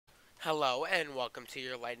Hello and welcome to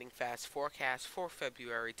your lightning fast forecast for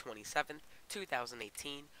February 27th,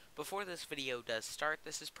 2018. Before this video does start,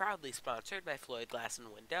 this is proudly sponsored by Floyd Glass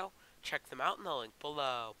and Window. Check them out in the link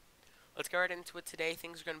below. Let's get right into it today.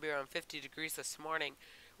 Things are going to be around 50 degrees this morning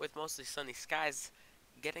with mostly sunny skies,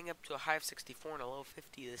 getting up to a high of 64 and a low of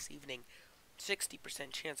 50 this evening.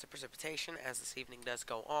 60% chance of precipitation as this evening does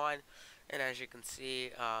go on, and as you can see,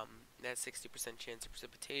 that 60% chance of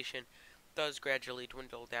precipitation does gradually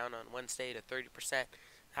dwindle down on Wednesday to 30%,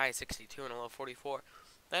 high 62 and a low 44.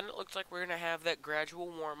 Then it looks like we're going to have that gradual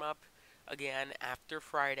warm up again after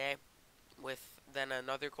Friday, with then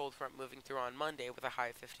another cold front moving through on Monday with a high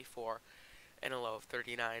of 54 and a low of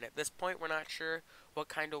 39. At this point, we're not sure what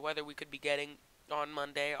kind of weather we could be getting on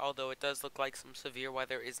Monday, although it does look like some severe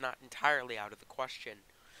weather is not entirely out of the question.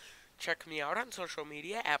 Check me out on social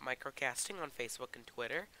media at Microcasting on Facebook and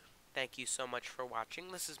Twitter. Thank you so much for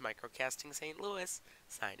watching. This is Microcasting St. Louis,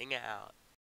 signing out.